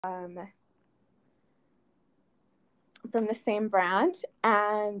from the same brand,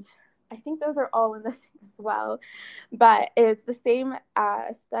 and I think those are all in this as well. But it's the same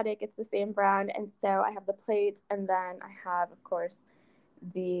aesthetic, it's the same brand, and so I have the plate, and then I have, of course,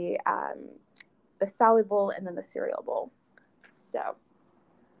 the salad bowl, and then the cereal bowl. So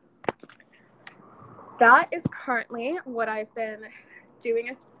that is currently what I've been doing,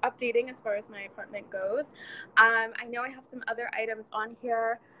 is updating as far as my apartment goes. I know I have some other items on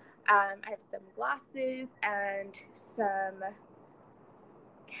here. I have some glasses and some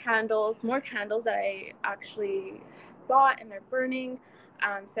candles, more candles that I actually bought, and they're burning.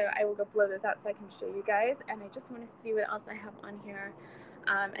 So I will go blow those out so I can show you guys. And I just want to see what else I have on here.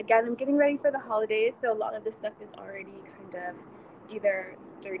 Again, I'm getting ready for the holidays, so a lot of this stuff is already kind of either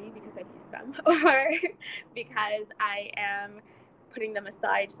dirty because I've used them or because I am putting them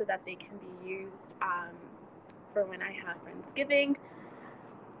aside so that they can be used for when I have Friendsgiving.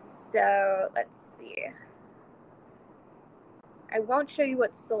 So let's see. I won't show you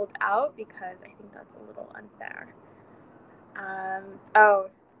what's sold out because I think that's a little unfair. I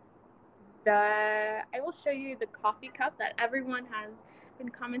will show you the coffee cup that everyone has been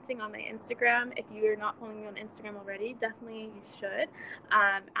commenting on my Instagram. If you're not following me on Instagram already, definitely you should.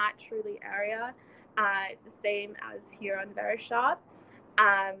 At Truly Area, it's the same as here on Verishop.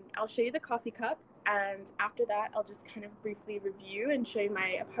 I'll show you the coffee cup, and after that, I'll just kind of briefly review and show you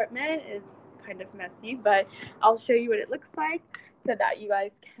my apartment. It's kind of messy, but I'll show you what it looks like so that you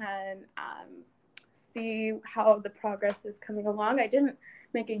guys can see how the progress is coming along. I didn't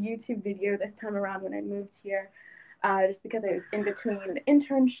make a YouTube video this time around when I moved here, just because I was in between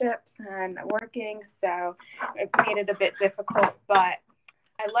internships and working, so it made it a bit difficult, but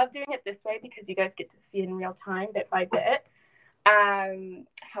I love doing it this way because you guys get to see in real time, bit by bit,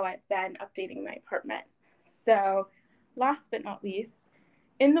 how I've been updating my apartment. So last but not least,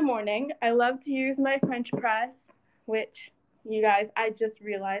 in the morning, I love to use my French press, which you guys, I just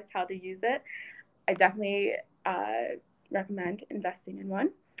realized how to use it. I definitely recommend investing in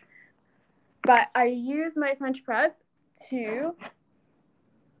one. But I use my French press to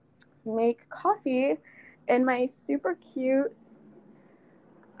make coffee in my super cute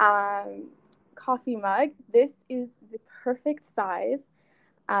coffee mug. This is the perfect size.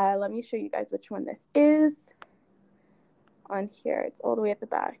 Let me show you guys which one this is. On here, it's all the way at the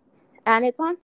back. And it's on